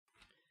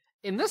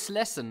In this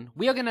lesson,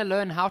 we are going to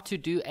learn how to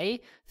do a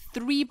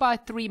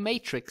 3x3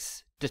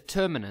 matrix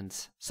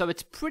determinants. So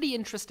it's pretty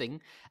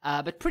interesting,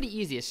 but pretty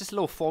easy. It's just a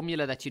little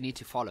formula that you need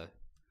to follow.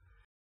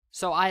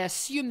 So I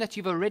assume that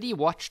you've already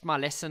watched my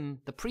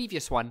lesson, the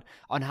previous one,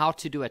 on how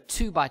to do a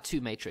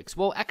 2x2 matrix.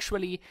 Well,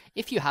 actually,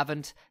 if you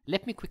haven't,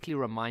 let me quickly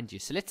remind you.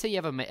 So let's say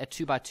you have a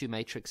 2x2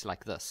 matrix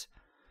like this.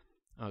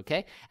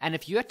 Okay, and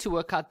if you had to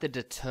work out the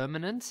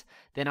determinant,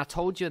 then I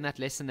told you in that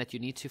lesson that you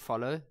need to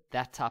follow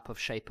that type of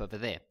shape over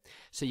there.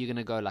 So you're going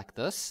to go like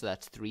this, so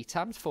that's 3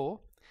 times 4.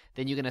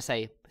 Then you're going to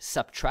say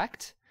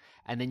subtract,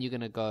 and then you're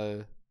going to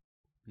go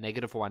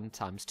 -1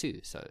 times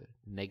 2. So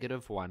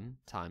 -1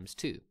 times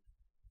 2.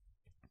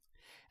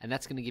 And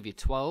that's going to give you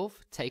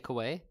 12, take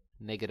away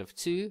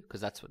 -2,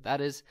 because that's what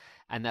that is.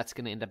 And that's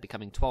going to end up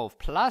becoming 12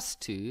 plus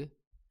 2,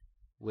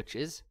 which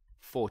is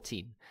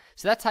 14.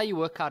 So that's how you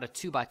work out a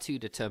 2x2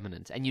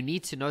 determinant, and you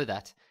need to know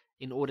that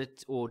in order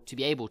to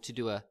be able to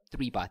do a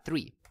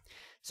 3x3.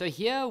 So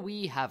here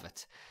we have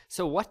it.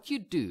 So what you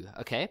do,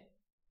 okay,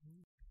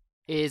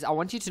 is I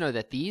want you to know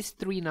that these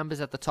 3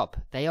 numbers at the top,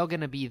 they are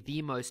going to be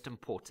the most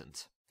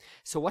important.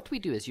 So what we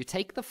do is you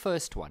take the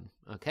first one,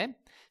 okay?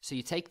 So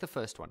you take the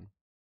first one.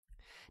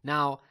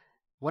 Now,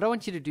 what I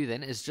want you to do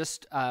then is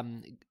just,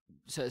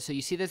 so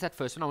you see there's that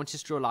first one. I want you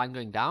to draw a line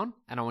going down,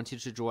 and I want you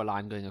to draw a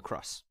line going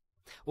across.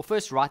 Well,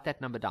 first write that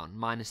number down,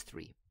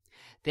 -3.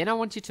 Then I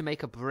want you to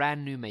make a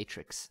brand new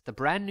matrix. The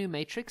brand new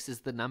matrix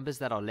is the numbers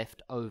that are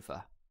left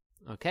over.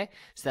 Okay?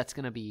 So that's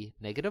going to be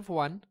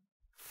 -1,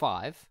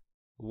 5,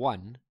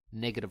 1,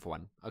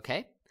 -1.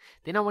 Okay?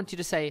 Then I want you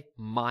to say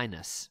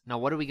minus. Now,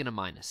 what are we going to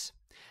minus?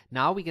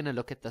 Now we're going to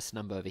look at this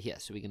number over here.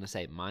 So we're going to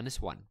say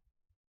 -1.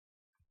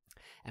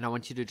 And I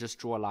want you to just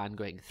draw a line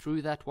going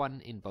through that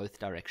one in both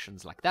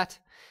directions like that.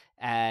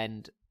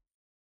 And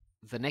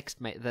the next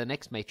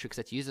matrix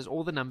that uses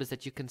all the numbers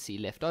that you can see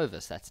left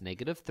over. So that's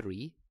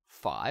 -3,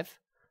 5,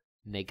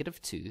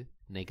 -2,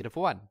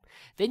 -1.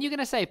 Then you're going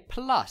to say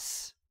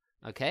plus.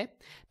 Okay?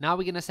 Now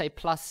we're going to say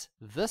plus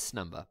this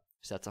number.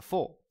 So that's a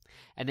 4.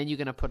 And then you're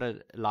going to put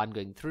a line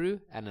going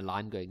through and a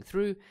line going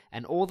through.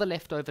 And all the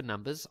leftover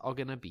numbers are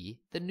going to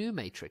be the new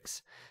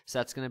matrix. So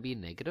that's going to be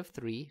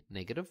 -3,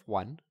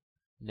 -1,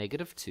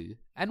 -2,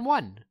 and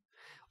 1.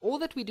 All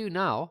that we do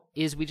now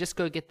is we just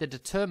go get the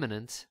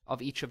determinant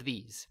of each of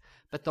these.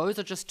 But those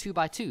are just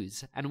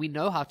 2x2s, and we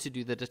know how to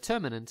do the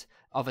determinant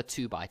of a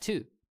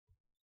 2x2.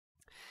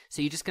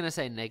 So you're just going to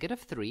say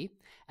 -3,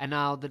 and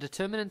now the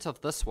determinant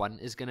of this one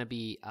is going to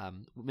be,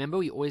 remember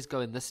we always go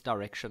in this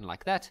direction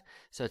like that.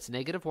 So it's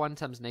 -1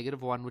 times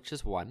 -1, which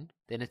is 1.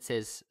 Then it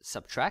says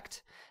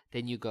subtract.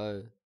 Then you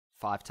go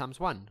 5 times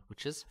 1,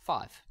 which is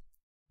 5.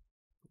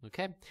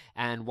 Okay,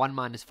 and 1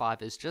 minus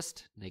 5 is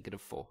just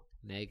 -4.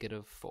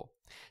 -4.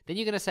 Then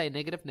you're going to say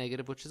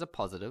negative, which is a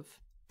positive.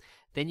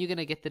 Then you're going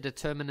to get the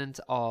determinant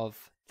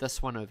of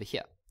this one over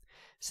here.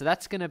 So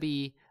that's going to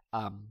be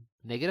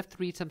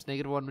 -3 times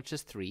 -1, which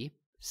is 3.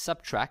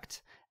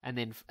 Subtract, and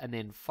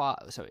then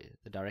 5. Sorry,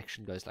 the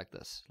direction goes like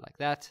this, like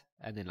that,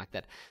 and then like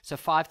that. So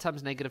 5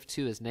 times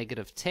 -2 is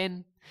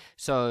 -10.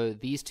 So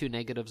these two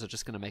negatives are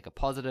just going to make a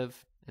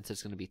positive, and so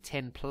it's going to be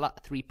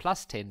 3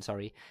 plus 10,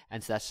 sorry,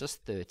 and so that's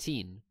just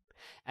 13.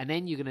 And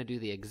then you're going to do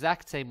the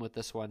exact same with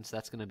this one, so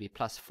that's going to be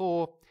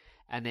 +4,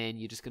 and then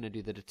you're just going to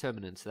do the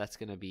determinant, so that's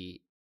going to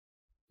be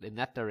in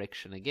that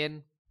direction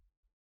again.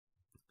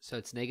 So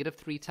it's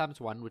 -3 times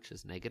 1, which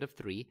is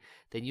 -3.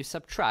 Then you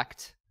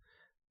subtract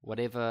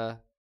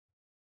whatever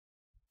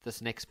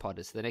this next part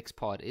is. The next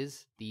part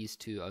is these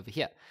two over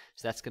here.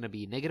 So that's going to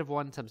be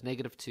 -1 times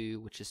 -2,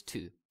 which is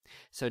 2.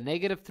 So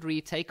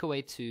 -3 take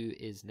away 2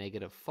 is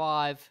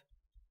 -5.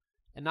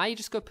 And now you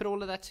just go put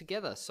all of that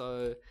together.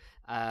 So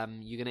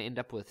you're going to end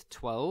up with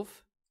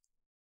 12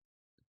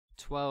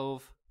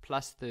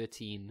 plus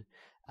 13,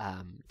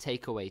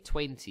 take away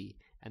 20,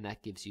 and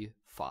that gives you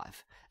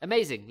 5.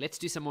 Amazing. Let's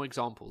do some more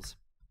examples.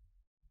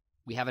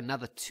 We have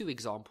another 2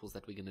 examples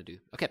that we're going to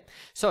do. Okay,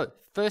 so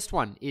first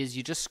one is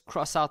you just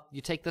cross out,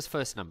 you take this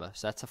first number,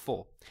 so that's a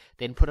 4.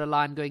 Then put a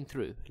line going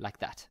through like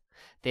that.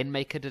 Then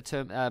make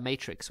a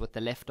matrix with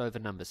the leftover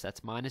numbers. So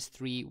that's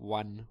 -3,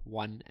 1,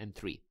 1, and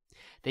 3.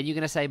 Then you're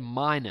going to say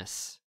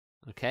minus.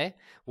 Okay,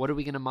 what are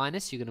we going to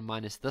minus? You're going to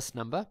minus this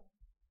number.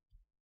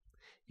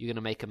 You're going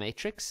to make a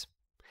matrix,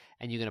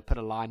 and you're going to put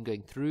a line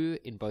going through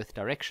in both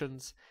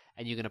directions,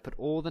 and you're going to put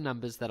all the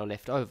numbers that are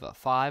left over,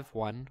 5,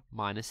 1,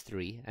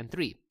 -3, and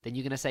 3. Then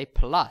you're going to say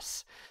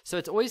plus. So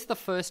it's always the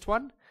first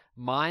one,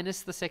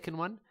 minus the second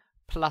one,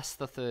 plus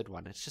the third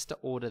one. It's just an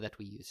order that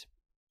we use.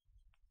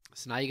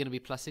 So now you're going to be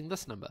plussing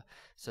this number.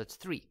 So it's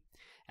 3.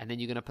 And then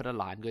you're going to put a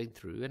line going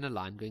through and a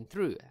line going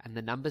through. And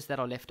the numbers that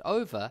are left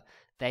over,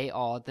 they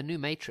are the new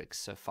matrix.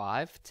 So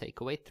 5,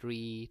 take away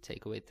 3,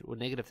 or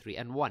 -3,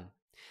 and 1.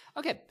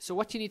 Okay, so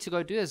what you need to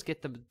go do is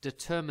get the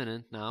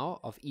determinant now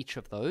of each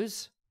of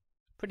those.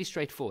 Pretty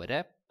straightforward,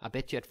 eh? I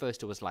bet you at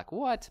first it was like,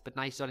 what? But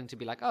now you're starting to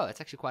be like, oh,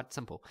 it's actually quite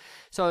simple.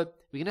 So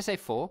we're going to say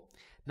 4.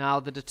 Now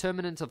the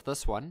determinant of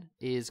this one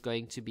is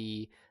going to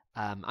be,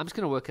 I'm just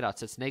going to work it out.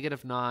 So it's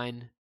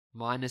 -9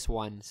 minus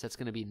 1, so it's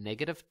going to be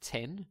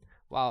 -10,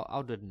 Well,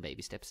 I'll do it in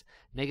baby steps.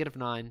 Negative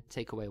 9,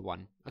 take away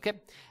 1. Okay,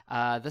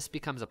 this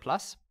becomes a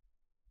plus.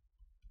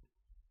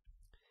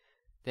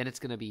 Then it's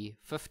going to be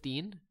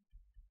 15,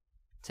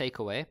 take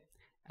away,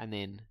 and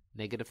then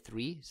negative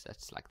 3, so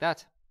that's like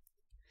that.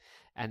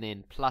 And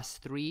then plus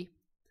 3.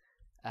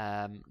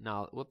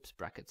 Now, whoops,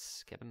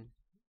 brackets, Kevin.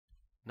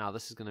 Now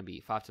this is going to be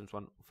 5 times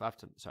 1, 5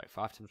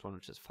 times 1,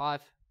 which is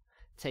 5,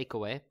 take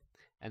away.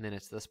 And then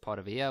it's this part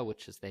over here,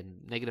 which is then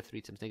negative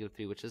 3 times negative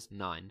 3, which is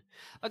 9.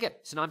 Okay,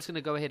 so now I'm just going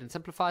to go ahead and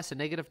simplify. So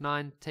negative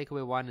 9, take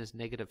away 1 is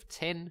negative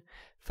 10.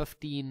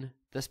 15,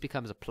 this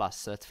becomes a plus.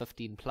 So it's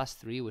 15 plus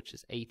 3, which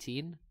is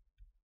 18.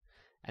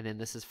 And then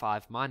this is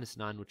 5 minus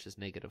 9, which is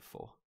negative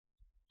 4.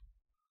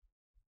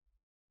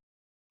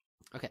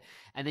 Okay,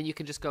 and then you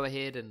can just go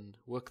ahead and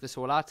work this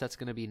all out. That's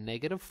going to be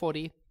negative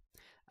 40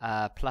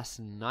 plus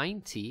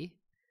 90,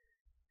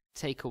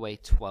 take away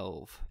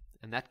 12.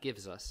 And that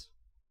gives us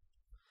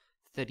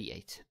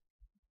 38.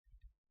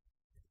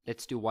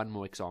 Let's do one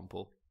more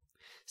example.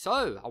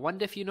 So, I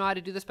wonder if you know how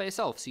to do this by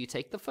yourself. So you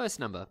take the first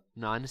number,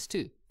 9 is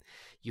 2.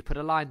 You put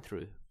a line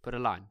through, put a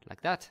line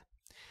like that.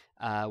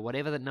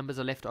 Whatever the numbers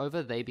are left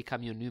over, they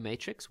become your new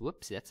matrix.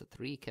 Whoops, that's a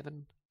 3,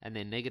 Kevin. And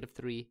then negative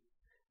 3,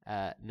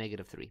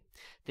 negative 3.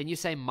 Then you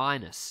say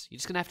minus. You're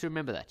just going to have to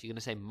remember that. You're going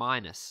to say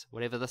minus,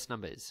 whatever this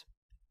number is.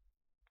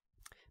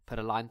 Put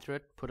a line through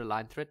it, put a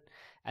line through it.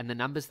 And the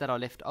numbers that are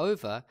left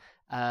over,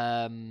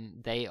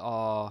 they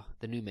are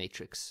the new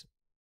matrix.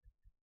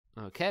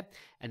 Okay,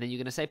 and then you're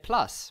going to say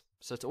plus.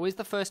 So it's always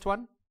the first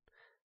one,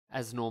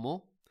 as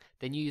normal.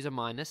 Then you use a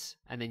minus,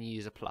 and then you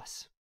use a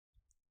plus.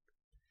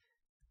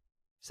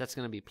 So that's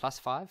going to be plus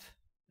 5,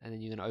 and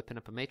then you're going to open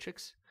up a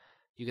matrix.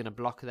 You're going to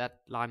block that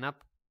line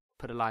up,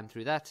 put a line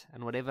through that,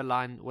 and whatever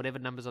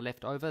numbers are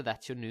left over,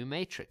 that's your new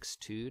matrix,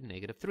 2,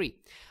 negative 3.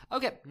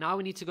 Okay, now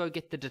we need to go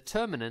get the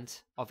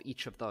determinant of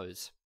each of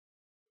those.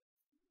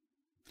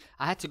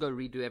 I had to go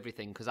redo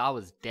everything because I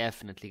was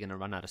definitely going to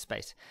run out of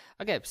space.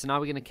 Okay, so now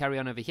we're going to carry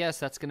on over here.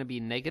 So that's going to be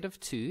negative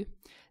 2.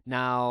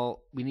 Now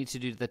we need to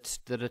do the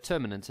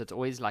determinant. So it's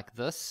always like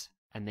this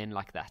and then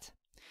like that.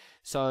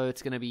 So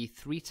it's going to be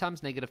 3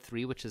 times negative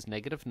 3, which is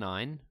negative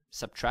 9,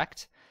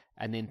 subtract,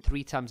 and then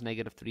 3 times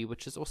negative 3,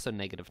 which is also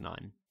negative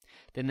 9.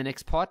 Then the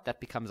next part,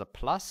 that becomes a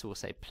plus. So we'll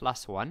say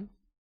plus 1.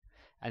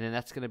 And then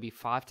that's going to be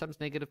 5 times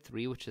negative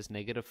 3, which is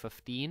negative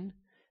 15,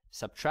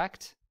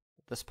 subtract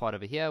this part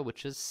over here,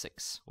 which is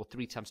 6, or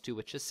 3 times 2,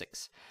 which is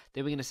 6.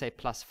 Then we're going to say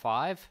plus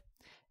 5,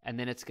 and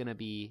then it's going to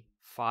be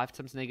 5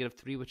 times negative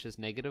 3, which is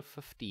negative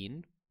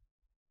 15,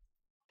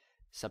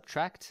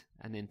 subtract,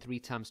 and then 3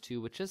 times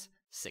 2, which is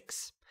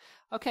 6.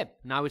 Okay,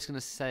 now we're just going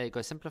to say,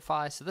 go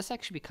simplify. So this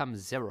actually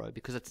becomes 0,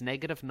 because it's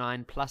negative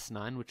 9 plus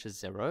 9, which is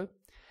 0.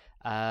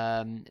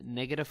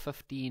 Negative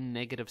 15,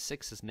 negative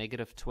 6 is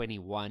negative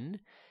 21,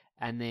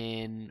 and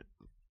then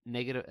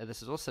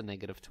this is also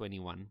negative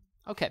 21.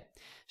 Okay,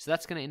 so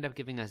that's going to end up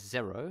giving us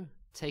 0,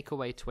 take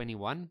away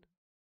 21,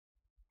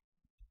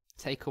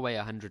 take away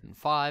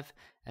 105,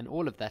 and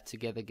all of that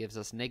together gives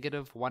us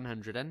negative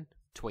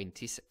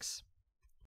 126.